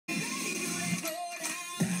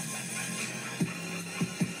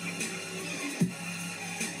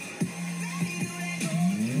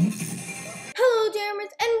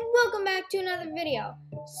to another video.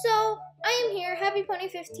 So, I am here, Happy Pony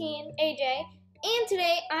 15, AJ, and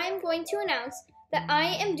today I'm going to announce that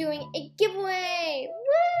I am doing a giveaway!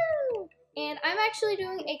 Woo! And I'm actually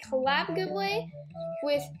doing a collab giveaway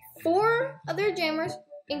with 4 other jammers,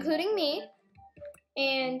 including me,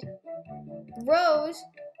 and Rose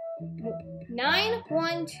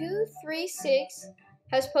 91236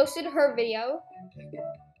 has posted her video.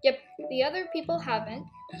 Yep, the other people haven't.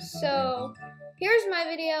 So here's my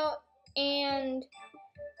video, and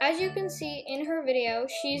as you can see in her video,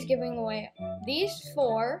 she's giving away these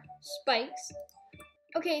 4 spikes.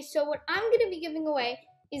 Okay, so what I'm going to be giving away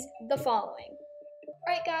is the following.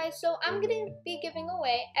 Alright guys, so I'm going to be giving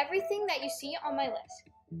away everything that you see on my list.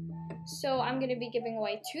 So I'm going to be giving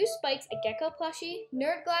away 2 spikes, a gecko plushie,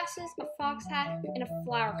 nerd glasses, a fox hat, and a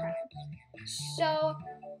flower crown. So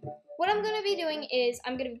what I'm going to be doing is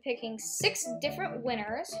I'm going to be picking 6 different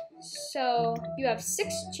winners. So you have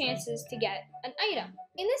 6 chances to get an item.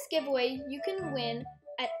 In this giveaway, you can win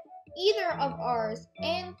at either of ours,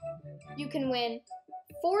 and you can win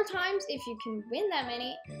 4 times if you can win that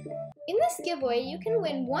many. In this giveaway, you can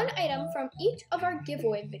win 1 item from each of our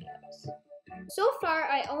giveaway videos. So far,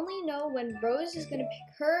 I only know when Rose is going to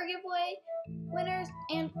pick her giveaway winners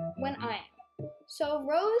and when I am. So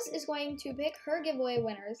Rose is going to pick her giveaway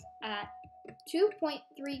winners at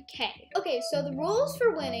 2.3K. Okay, so the rules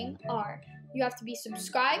for winning are you have to be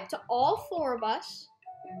subscribed to all 4 of us,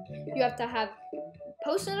 you have to have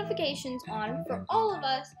post notifications on for all of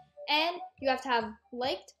us, and you have to have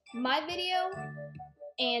liked my video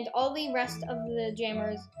and all the rest of the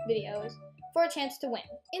jammers' videos for a chance to win.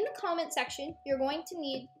 In the comment section, you're going to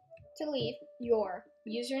need to leave your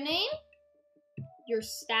username, your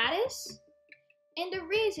status, and a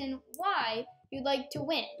reason why you'd like to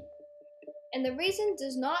win. And the reason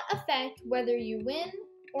does not affect whether you win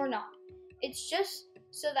or not. It's just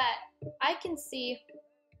so that I can see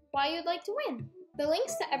why you'd like to win. The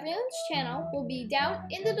links to everyone's channel will be down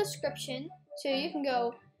in the description, so you can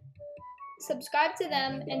go subscribe to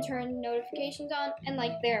them and turn notifications on and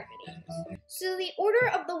like their videos. So the order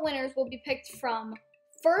of the winners will be picked from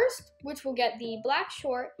first, which will get the black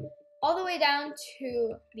short, all the way down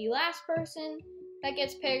to the last person that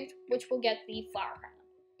gets picked, which will get the flower crown.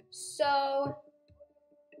 So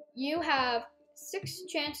you have 6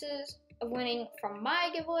 chances of winning from my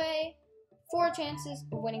giveaway, 4 chances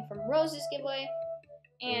of winning from Rose's giveaway,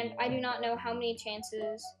 and I do not know how many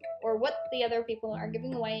chances or what the other people are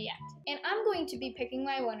giving away yet. And I'm going to be picking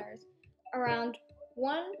my winners around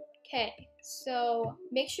 1K. So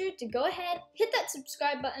make sure to go ahead, hit that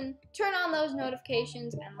subscribe button, turn on those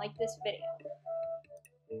notifications, and like this video.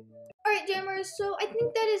 Alright jammers, so I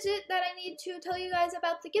think that is it that I need to tell you guys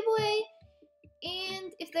about the giveaway.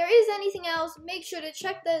 And if there is anything else, make sure to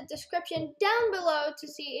check the description down below to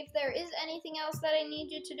see if there is anything else that I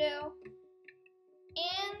need you to do.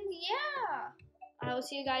 And yeah, I will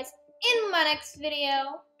see you guys in my next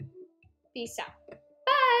video. Peace out.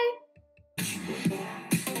 Bye!